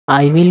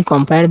I will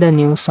compare the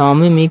new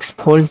Xiaomi Mix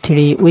Fold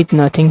 3 with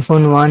Nothing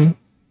Phone 1.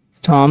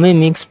 Xiaomi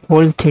Mix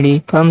Fold 3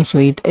 comes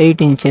with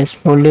 8 inches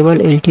foldable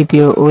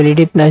LTPO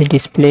OLED plus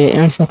display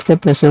and success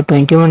ratio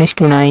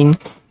 21:9.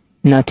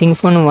 Nothing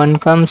Phone 1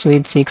 comes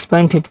with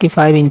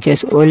 6.55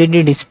 inches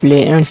OLED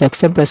display and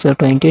success ratio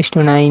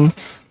 20:9.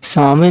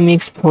 Xiaomi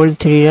Mix Fold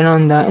 3 run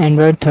on the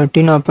Android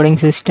 13 operating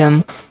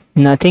system.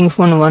 Nothing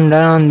Phone 1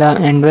 run on the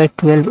Android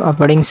 12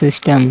 operating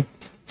system.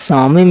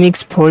 Xiaomi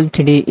Mix Fold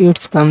 3 it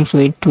comes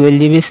with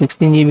 12GB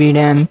 16GB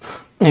RAM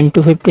and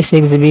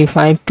 256GB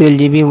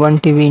 512GB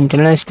 1TB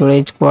internal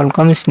storage,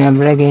 Qualcomm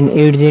Snapdragon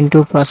 8 Gen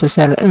 2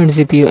 processor and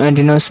CPU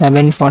Adreno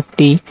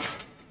 740.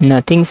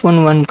 Nothing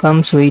Phone 1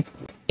 comes with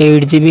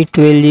 8GB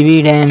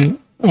 12GB RAM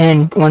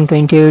and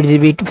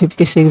 128GB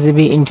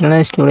 256GB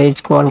internal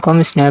storage,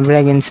 Qualcomm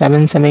Snapdragon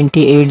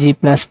 778G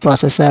plus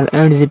processor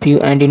and CPU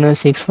Adreno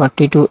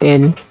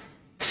 642L.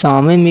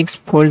 Xiaomi Mix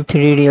Fold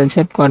 3 real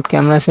set quad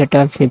camera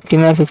setup 50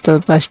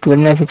 MP plus 12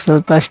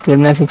 MP plus 12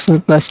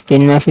 MP plus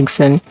 10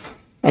 MP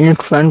and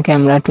front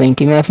camera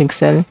 20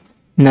 MP.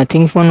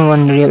 Nothing Phone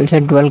 1 real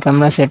set dual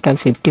camera setup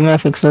 50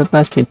 MP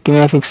plus 50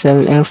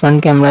 MP and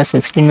front camera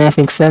 16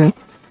 MP.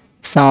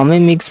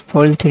 Xiaomi Mix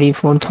Fold 3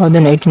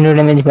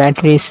 4800 mAh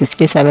battery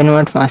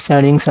 67W fast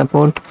charging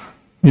support.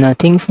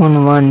 Nothing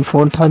Phone 1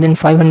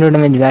 4500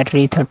 mAh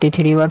battery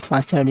 33W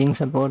fast charging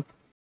support.